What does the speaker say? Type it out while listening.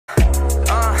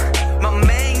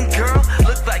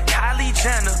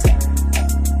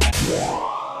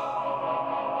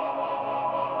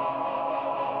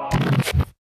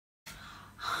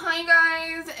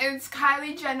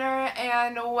Kylie Jenner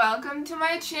and welcome to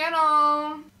my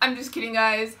channel. I'm just kidding,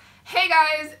 guys. Hey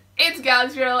guys, it's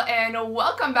Galaxy Girl and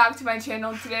welcome back to my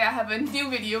channel. Today I have a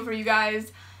new video for you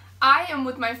guys. I am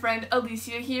with my friend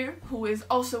Alicia here, who is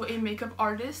also a makeup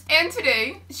artist, and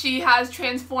today she has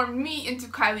transformed me into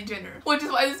Kylie Jenner, which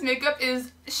is why this makeup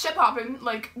is shit poppin',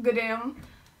 like gadam.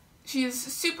 She is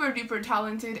super duper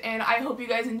talented and I hope you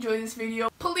guys enjoy this video.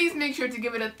 Please make sure to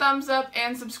give it a thumbs up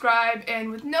and subscribe, and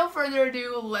with no further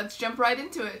ado, let's jump right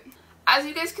into it. As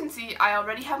you guys can see, I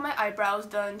already have my eyebrows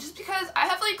done just because I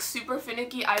have like super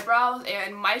finicky eyebrows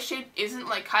and my shape isn't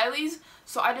like Kylie's,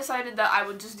 so I decided that I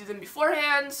would just do them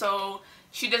beforehand so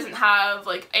she doesn't have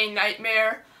like a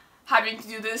nightmare having to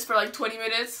do this for like 20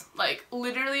 minutes. Like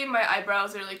literally my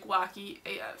eyebrows are like wacky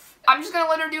AF. I'm just gonna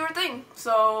let her do her thing,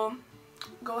 so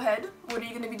go ahead. What are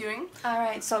you going to be doing?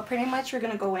 Alright, so pretty much we're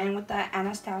going to go in with the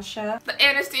Anastasia. The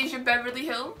Anastasia Beverly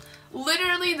Hill.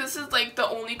 Literally, this is like the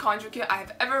only contour kit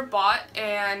I've ever bought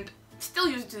and still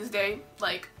use it to this day.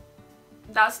 Like,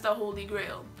 that's the holy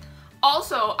grail.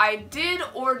 Also, I did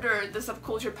order the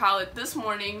Subculture palette this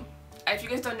morning. If you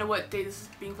guys don't know what day this is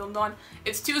being filmed on,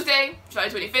 it's Tuesday, July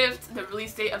 25th, the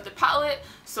release date of the palette.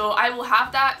 So I will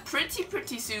have that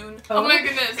pretty soon. Oh my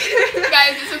goodness.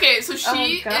 Guys, it's okay. So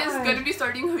she is going to be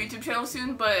starting her YouTube channel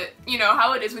soon, but you know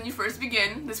how it is when you first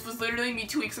begin. This was literally me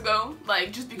 2 weeks ago.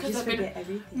 Like, just because I've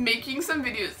been making some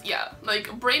videos. Yeah,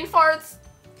 like brain farts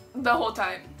the whole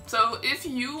time. So if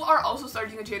you are also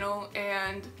starting a channel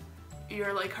and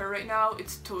you're like her right now,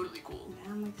 it's totally cool.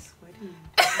 I'm like sweating.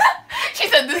 She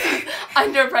said this is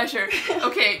under pressure.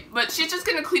 Okay, but she's just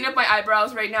gonna clean up my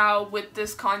eyebrows right now with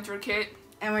this contour kit.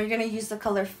 And we're gonna use the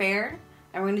color Fair,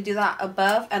 and we're gonna do that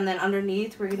above, and then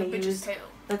underneath we're gonna use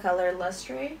the color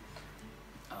Lustre.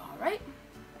 Alright.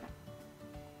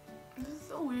 This is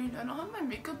so weird. I don't have my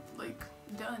makeup like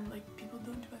done. Like people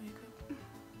don't do my makeup.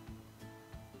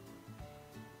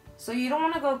 So you don't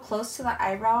want to go close to the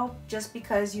eyebrow just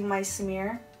because you might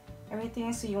smear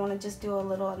everything, so you want to just do a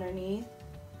little underneath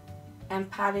and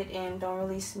pat it in. Don't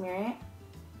really smear it.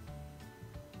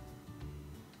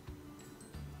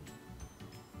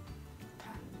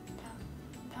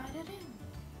 Pat it in.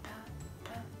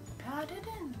 Pat it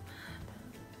in.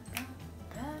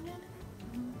 Pat it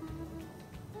in.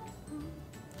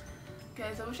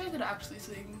 Guys, I wish I could actually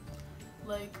sing.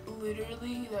 Like,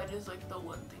 literally, that is like the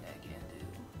one thing I can't do.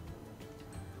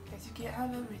 Guys, you can't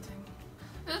have everything.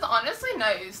 This is honestly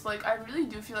nice. Like, I really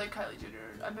do feel like Kylie Jenner.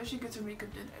 I bet she gets her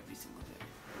makeup done every single day.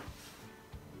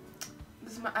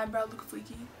 Does my eyebrow look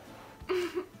fleeky?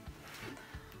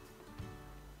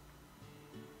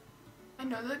 I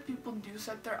know that people do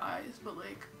set their eyes, but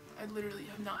like, I literally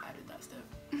have not added that step.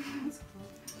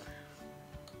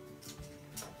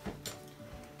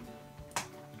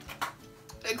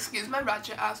 Excuse my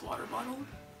ratchet ass water bottle.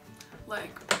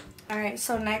 Like. Alright,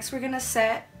 so next we're gonna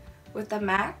set with the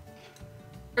MAC.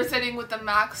 We're setting with the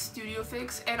MAC Studio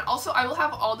Fix, and also I will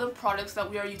have all the products that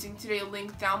we are using today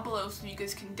linked down below so you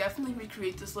guys can definitely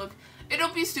recreate this look.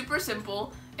 It'll be super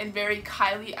simple and very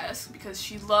Kylie-esque because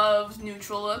she loves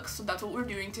neutral looks, so that's what we're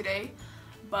doing today.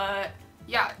 But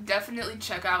yeah, definitely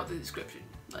check out the description.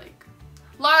 Like,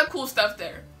 a lot of cool stuff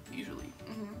there, usually.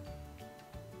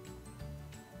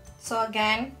 So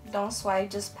again, don't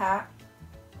swipe, just pat.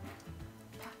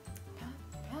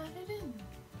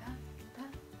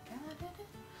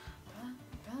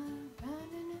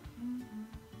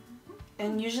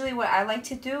 And usually what I like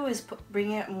to do is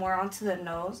bring it more onto the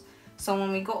nose, so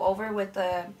when we go over with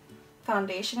the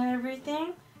foundation and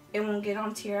everything, it won't get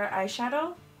onto your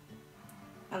eyeshadow,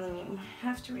 and then you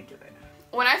have to redo it.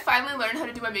 When I finally learned how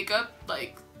to do my makeup,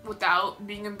 like without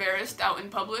being embarrassed out in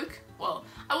public, well,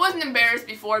 I wasn't embarrassed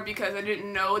before because I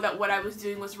didn't know that what I was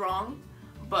doing was wrong,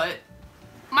 but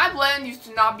my blend used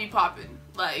to not be poppin'.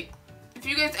 Like, if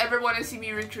you guys ever want to see me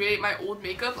recreate my old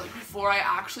makeup, like before I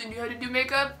actually knew how to do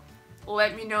makeup,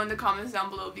 let me know in the comments down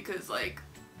below because like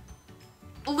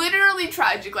literally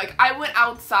tragic. Like I went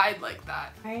outside like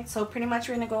that. Alright, so pretty much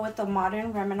we're gonna go with the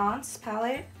Modern Renaissance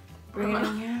palette. We're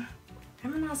gonna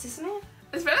Renaissance, isn't it?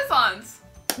 It's Renaissance.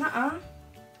 Nuh-uh.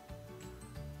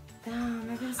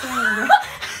 Damn, I've been saying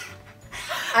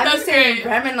I've been saying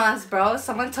Renaissance, bro.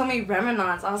 Someone told me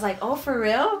Renaissance. I was like, oh, for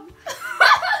real?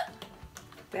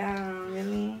 Damn,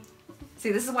 really?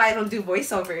 See, this is why I don't do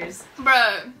voiceovers.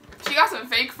 Bruh. She got some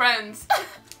fake friends.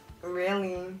 Really?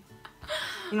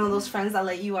 You know those friends that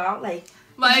let you out? Like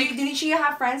didn't you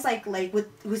have friends like with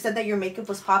who said that your makeup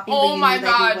was popping, but you knew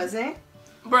that it wasn't?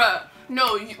 Bruh,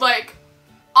 no, like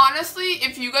honestly,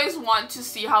 if you guys want to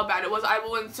see how bad it was, I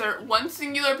will insert one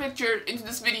singular picture into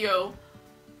this video,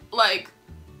 like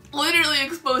literally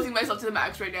exposing myself to the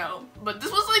max right now. But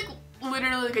this was like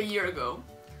literally like a year ago.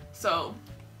 So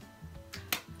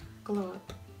Glow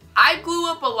up. I grew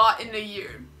up a lot in a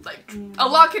year. Like a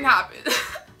lot can happen.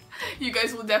 You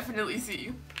guys will definitely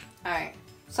see. Alright,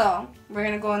 so we're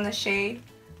gonna go in the shade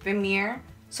Vermeer.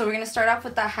 So we're gonna start off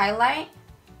with the highlight.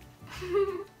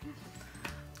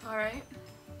 Alright.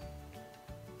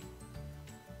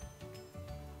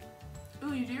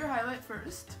 Ooh, you do your highlight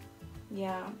first.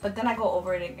 Yeah, but then I go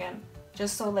over it again.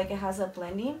 Just so like it has a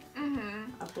blending.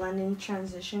 Mm-hmm. A blending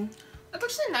transition. That's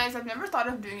actually nice. I've never thought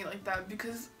of doing it like that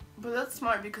but that's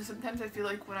smart because sometimes I feel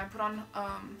like when I put on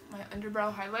my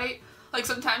underbrow highlight, like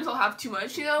sometimes I'll have too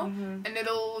much, you know, and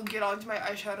it'll get onto my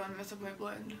eyeshadow and mess up my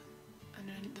blend, and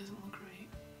then it doesn't look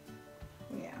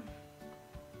right. Yeah.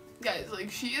 Guys,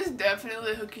 like she is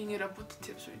definitely hooking it up with the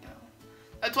tips right now.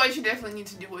 That's why she definitely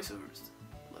needs to do voiceovers.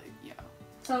 Like, yeah.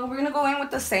 So we're gonna go in with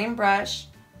the same brush,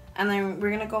 and then we're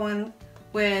gonna go in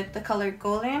with the color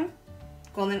Golden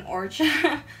Orange.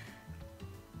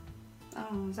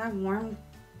 Oh, is that warm?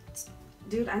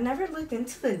 Dude, I never looked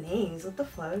into the names. What the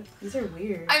fuck? These are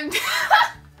weird.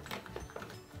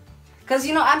 Cause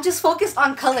you know I'm just focused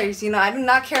on colors. You know I do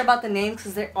not care about the names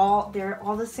because they're all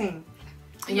the same.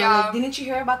 You know, like, didn't you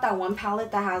hear about that one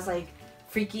palette that has like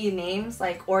freaky names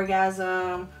like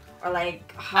Orgasm or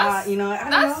like Hot? You know, I don't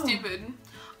know. That's stupid.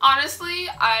 Honestly,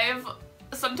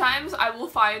 sometimes I will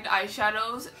find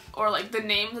eyeshadows or like the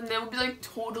names and they will be like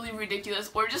totally ridiculous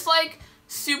or just like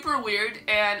super weird,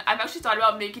 and I've actually thought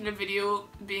about making a video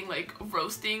being like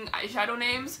roasting eyeshadow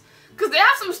names because they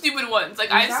have some stupid ones.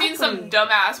 Like I've seen some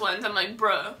dumbass ones. I'm like,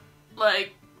 bruh,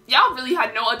 like y'all really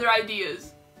had no other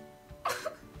ideas.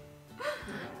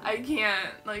 I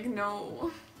can't, like,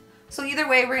 no. So either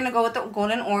way, we're gonna go with the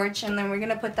Golden Orange, and then we're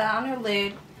gonna put that on her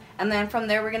lid, and then from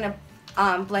there we're gonna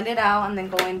blend it out and then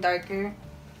go in darker.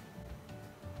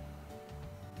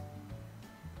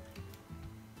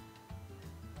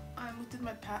 I looked at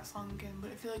my Pat song again,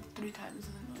 but I feel like 3 times is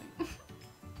annoying.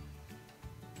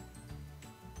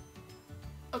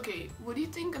 Okay, what do you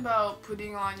think about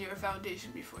putting on your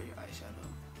foundation before your eyeshadow?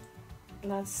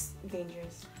 That's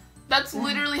dangerous. That's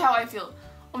literally how I feel.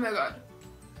 Oh my god.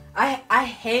 I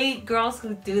hate girls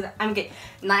who do that. I'm gay.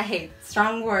 Not hate.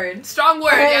 Strong word. Strong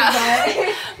word,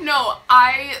 yeah. No,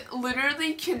 I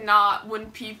literally cannot when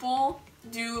people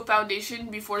do foundation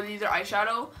before they do their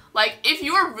eyeshadow. Like, if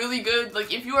you are really good,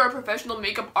 like, if you are a professional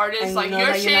makeup artist, and like, you know your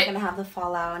that shit, you're not gonna have the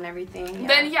fallout and everything. Yeah.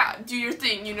 Then, yeah, do your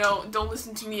thing, you know, don't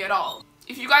listen to me at all.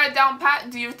 If you got it down pat,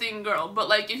 do your thing, girl. But,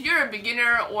 like, if you're a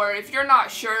beginner or if you're not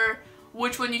sure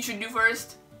which one you should do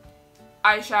first,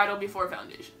 eyeshadow before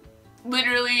foundation.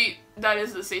 Literally, that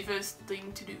is the safest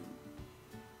thing to do.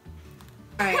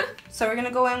 Alright, so we're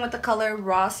gonna go in with the color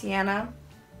Raw Sienna.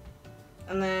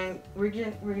 And then we're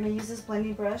gonna use this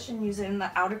blending brush and use it in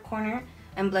the outer corner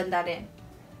and blend that in.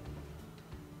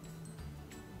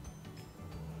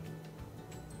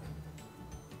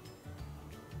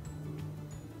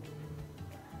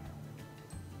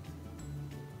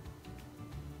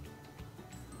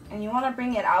 And you want to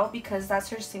bring it out because that's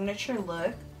her signature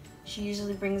look. She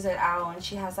usually brings it out and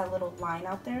she has that little line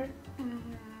out there.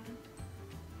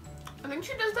 I think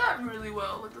she does that really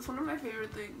well. Like, that's one of my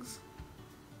favorite things.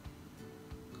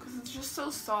 Because it's just so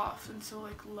soft and so,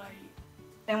 like, light.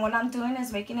 And what I'm doing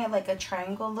is making it like a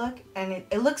triangle look, and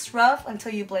it looks rough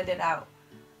until you blend it out.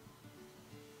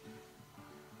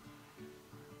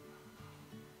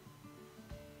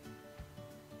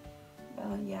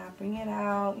 But yeah, bring it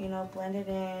out, you know, blend it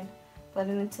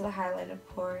into the highlight, of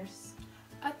course.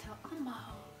 I tell Amos,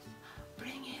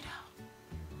 bring it out,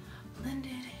 blend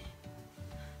it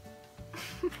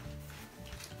in.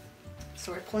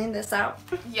 So we're pulling this out.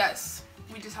 Yes,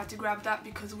 we just had to grab that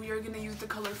because we are going to use the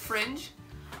color Fringe.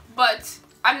 But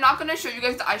I'm not going to show you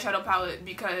guys the eyeshadow palette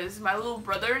because my little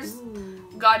brothers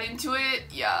got into it.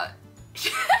 Yeah.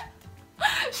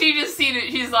 She just seen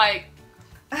it. She's like,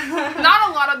 not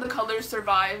a lot of the colors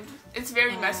survived. It's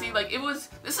very messy. Like,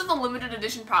 this is a limited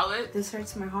edition palette. This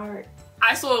hurts my heart.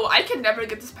 So I can never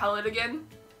get this palette again.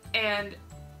 And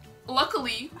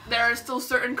luckily, there are still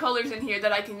certain colors in here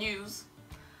that I can use.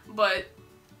 But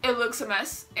it looks a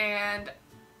mess, and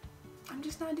I'm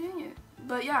just not doing it.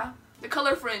 But yeah, the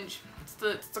color Fringe.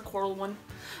 It's the coral one.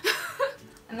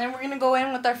 And then we're gonna go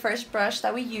in with our first brush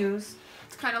that we use.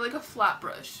 It's kind of like a flat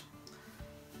brush.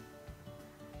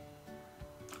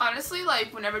 Honestly,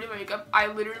 like, whenever I do my makeup, I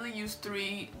literally use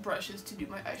 3 brushes to do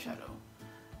my eyeshadow.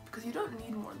 Because you don't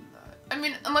need more than that. I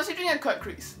mean, unless you're doing a cut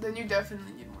crease, then you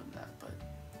definitely need more than that. But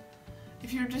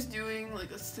if you're just doing,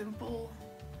 like, a simple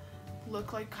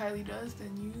look like Kylie does,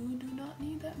 then you do not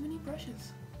need that many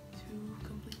brushes to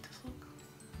complete this look.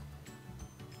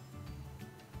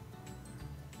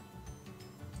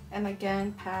 And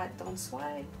again, pat, don't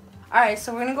swipe. Alright,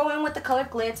 so we're going to go in with the color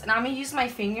Glitz. And I'm going to use my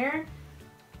finger.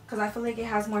 Because I feel like it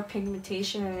has more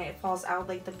pigmentation and it falls out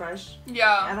like the brush.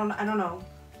 Yeah. I don't know.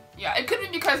 Yeah, it could be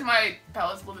because my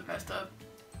palette's a little bit messed up.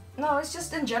 No, it's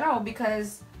just in general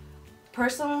because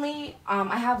personally,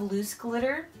 I have loose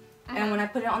glitter. And when I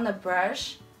put it on the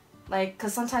brush, like,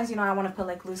 because sometimes, you know, I want to put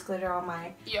like loose glitter on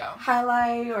my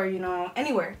highlight or, you know,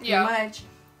 anywhere pretty much.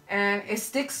 And it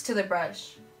sticks to the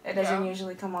brush. It doesn't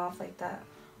usually come off like that.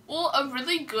 Well, a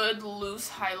really good loose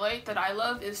highlight that I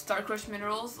love is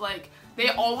BareMinerals. Like, they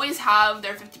always have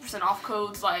their 50% off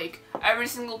codes. Like, every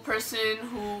single person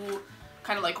who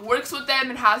kind of like works with them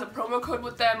and has a promo code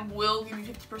with them will give you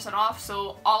 50% off.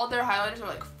 So all of their highlighters are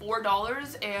like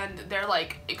 $4 and they're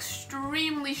like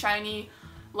extremely shiny.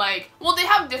 Like, well, they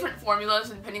have different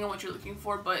formulas depending on what you're looking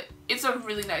for, but it's a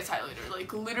really nice highlighter.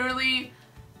 Like, literally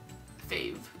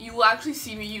fave. You will actually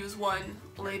see me use one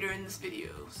later in this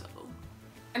video, so.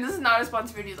 And this is not a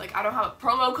sponsored video. Like, I don't have a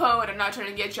promo code. I'm not trying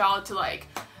to get y'all to like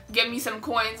get me some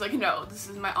coins. Like, no, this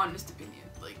is my honest opinion.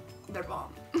 Like, they're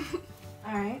bomb.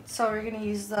 Alright, so we're going to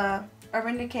use the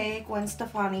Urban Decay Gwen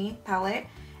Stefani palette.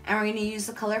 And we're going to use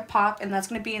the color Pop. And that's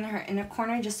going to be in her inner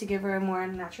corner just to give her a more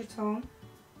natural tone.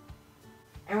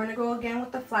 And we're going to go again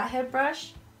with the flathead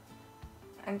brush.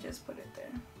 And just put it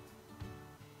there.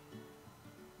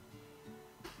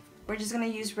 We're just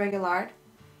going to use Regular.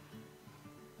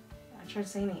 I tried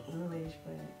saying it in English,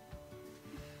 but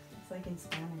it's like in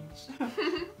Spanish.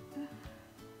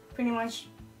 Pretty much,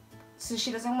 since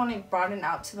she doesn't want to broaden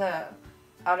out to the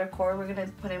outer core, we're going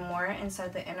to put in more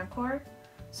inside the inner core.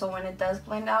 So when it does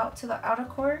blend out to the outer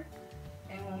core,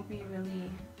 it won't be really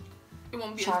It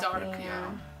won't be as dark,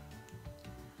 yeah.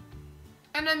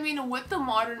 And I mean, with the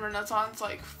Modern Renaissance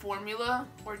like formula,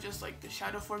 or just like the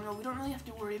shadow formula, we don't really have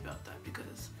to worry about that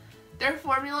because their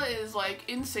formula is like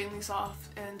insanely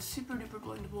soft and super duper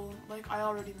blendable, like I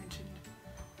already mentioned.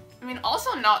 I mean,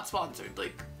 also not sponsored,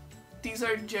 like these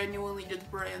are genuinely just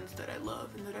brands that I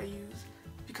love and that I use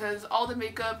because all the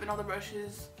makeup and all the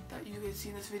brushes that you guys see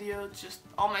in this video, it's just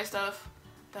all my stuff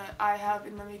that I have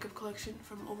in my makeup collection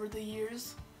from over the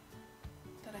years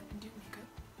that I've been doing makeup.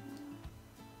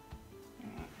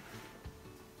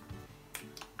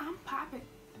 I'm popping.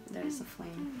 There's a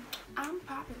flame. I'm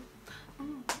popping.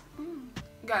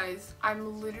 Guys,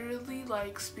 I'm literally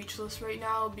like speechless right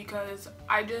now because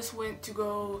I just went to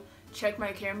go check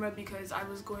my camera because I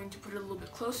was going to put it a little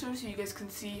bit closer so you guys can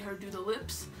see her do the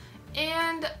lips.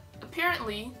 And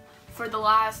apparently for the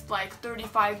last like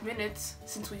 35 minutes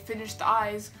since we finished the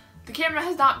eyes, the camera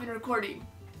has not been recording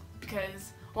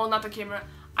because, well, not the camera,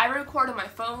 I recorded my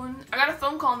phone. I got a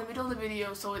phone call in the middle of the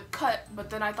video, so it cut, but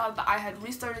then I thought that I had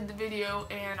restarted the video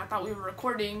and I thought we were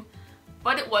recording,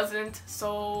 but it wasn't.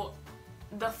 So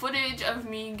the footage of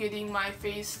me getting my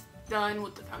face done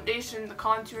with the foundation, the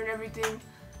contour and everything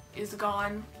is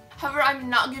gone. However, I'm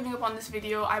not giving up on this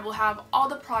video. I will have all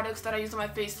the products that I use on my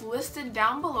face listed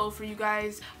down below for you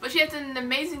guys, but she has done an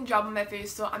amazing job on my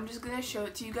face, so I'm just gonna show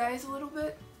it to you guys a little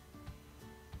bit.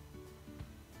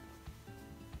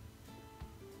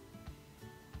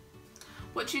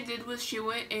 What she did was she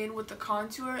went in with the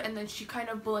contour and then she kind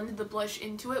of blended the blush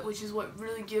into it, which is what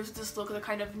really gives this look the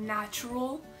kind of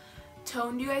natural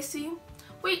tone. Do you guys see?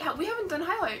 Wait, we haven't done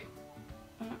highlight.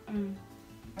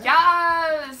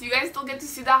 Yes! You guys still get to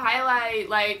see the highlight,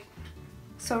 like.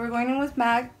 So we're going in with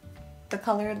MAC, the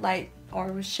color light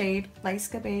or shade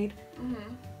Lightscapade.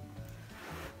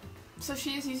 So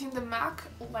she is using the MAC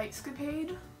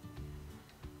Lightscapade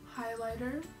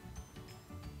highlighter.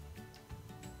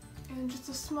 And just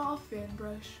a small fan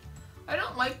brush. I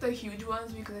don't like the huge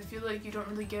ones because I feel like you don't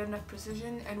really get enough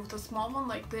precision, and with a small one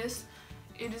like this,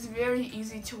 it is very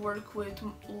easy to work with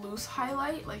loose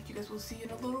highlight, like you guys will see in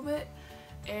a little bit.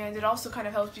 And it also kind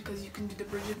of helps because you can do the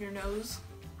bridge of your nose.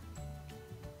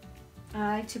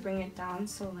 I like to bring it down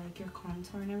so like your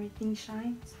contour and everything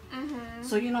shines.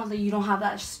 So you know that you don't have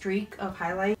that streak of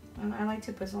highlight. And I like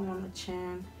to put some on the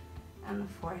chin and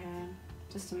the forehead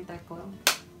just to make that glow.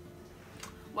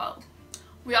 Well,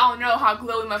 we all know how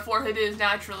glowy my forehead is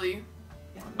naturally.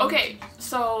 Okay,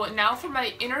 so now for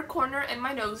my inner corner and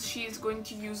my nose, she is going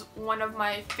to use one of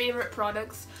my favorite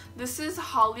products. This is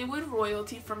Hollywood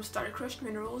Royalty from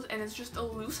BareMinerals, and it's just a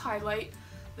loose highlight.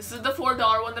 This is the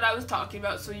 $4 one that I was talking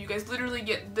about, so you guys literally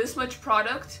get this much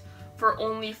product for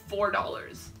only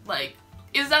 $4. Like,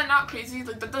 is that not crazy?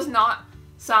 Like, that does not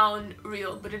sound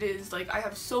real, but it is. Like, I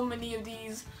have so many of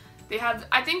these. They have,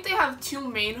 I think they have two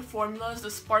main formulas,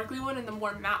 the sparkly one and the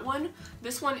more matte one.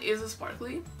 This one is a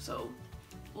sparkly, so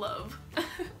love.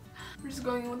 We're just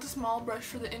going in with a small brush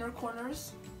for the inner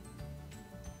corners.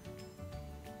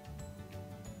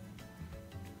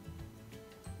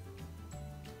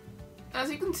 As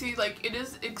you can see, like, it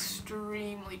is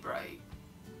extremely bright.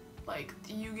 Like,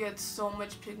 you get so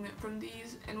much pigment from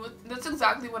these, and that's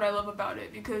exactly what I love about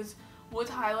it, because with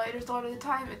highlighters a lot of the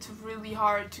time, it's really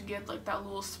hard to get like that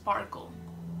little sparkle.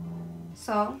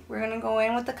 So we're gonna go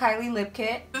in with the Kylie lip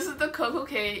kit. This is the Coco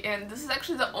K, and this is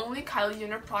actually the only Kylie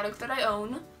Jenner product that I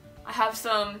own. I have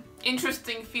some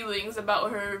interesting feelings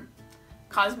about her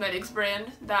cosmetics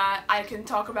brand that I can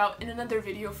talk about in another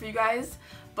video for you guys.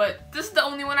 But this is the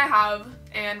only one I have,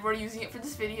 and we're using it for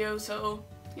this video, so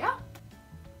yeah.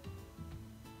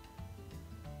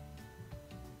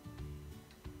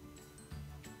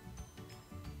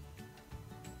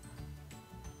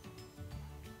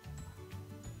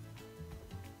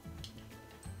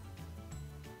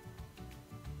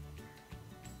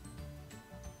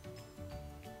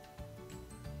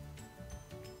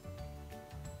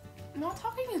 Not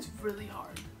talking is really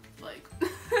hard, like,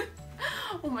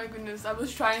 oh my goodness, I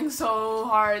was trying so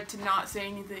hard to not say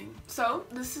anything. So,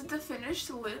 this is the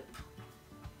finished lip.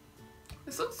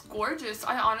 This looks gorgeous.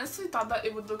 I honestly thought that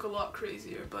it would look a lot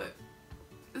crazier, but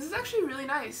this is actually really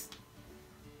nice.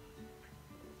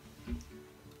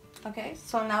 Okay,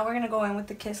 so now we're gonna go in with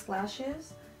the Kiss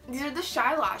lashes. These are the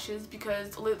Shy lashes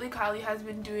because lately Kylie has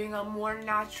been doing a more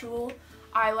natural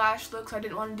eyelash look, so I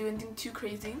didn't want to do anything too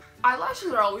crazy.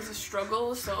 Eyelashes are always a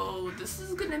struggle, so this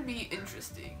is gonna be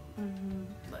interesting.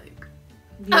 Like,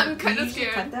 I'm kind of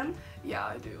scared. Cut them? Yeah,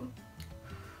 I do.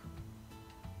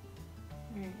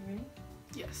 Are you ready?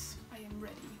 Yes, I am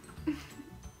ready.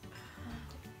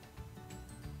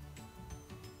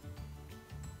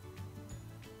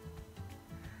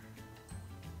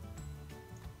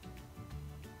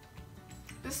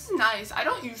 This is nice. I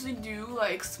don't usually do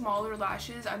like smaller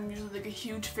lashes. I'm usually like a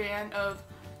huge fan of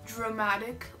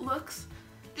dramatic looks.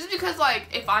 Just because like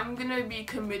if I'm gonna be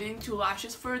committing to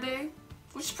lashes for a day,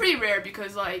 which is pretty rare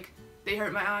because like they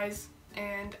hurt my eyes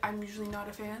and I'm usually not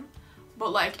a fan.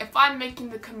 But like if I'm making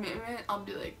the commitment, I'll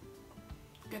be like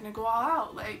gonna go all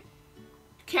out. Like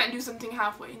can't do something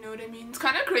halfway, you know what I mean? It's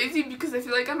kind of crazy because I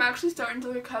feel like I'm actually starting to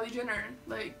like Kylie Jenner.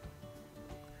 Like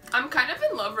I'm kind of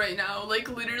in love right now. Like,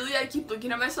 literally, I keep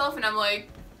looking at myself and I'm like,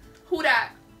 who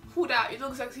dat? Who dat? You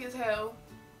look sexy as hell.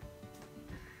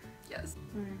 Yes.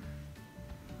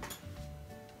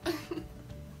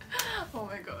 Oh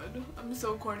my god. I'm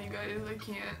so corny, guys. I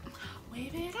can't.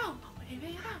 Wave it out. Wave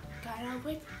it out. Gotta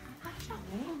wave it out.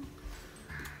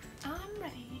 I'm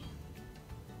ready.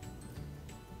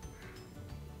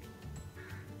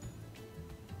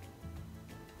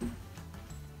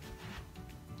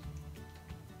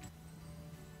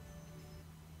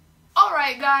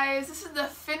 Alright guys, this is the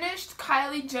finished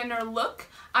Kylie Jenner look.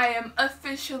 I am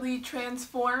officially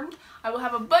transformed. I will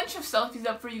have a bunch of selfies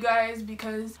up for you guys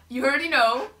because you already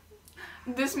know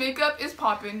this makeup is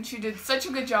poppin'. She did such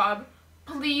a good job.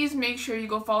 Please make sure you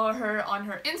go follow her on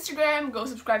her Instagram. Go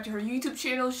subscribe to her YouTube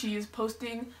channel. She is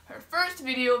posting her first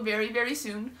video very, very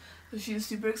soon. So she is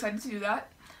super excited to do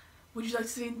that. Would you like to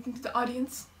say anything to the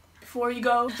audience before you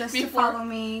go? Just to follow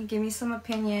me, give me some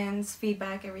opinions,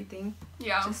 feedback, everything.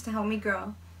 Yeah. Just to help me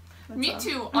grow. Me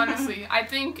too, honestly. I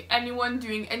think anyone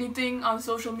doing anything on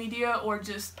social media or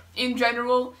just in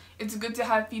general, it's good to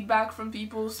have feedback from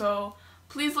people. So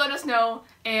please let us know.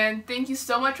 And thank you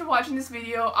so much for watching this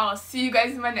video. I'll see you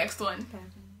guys in my next one.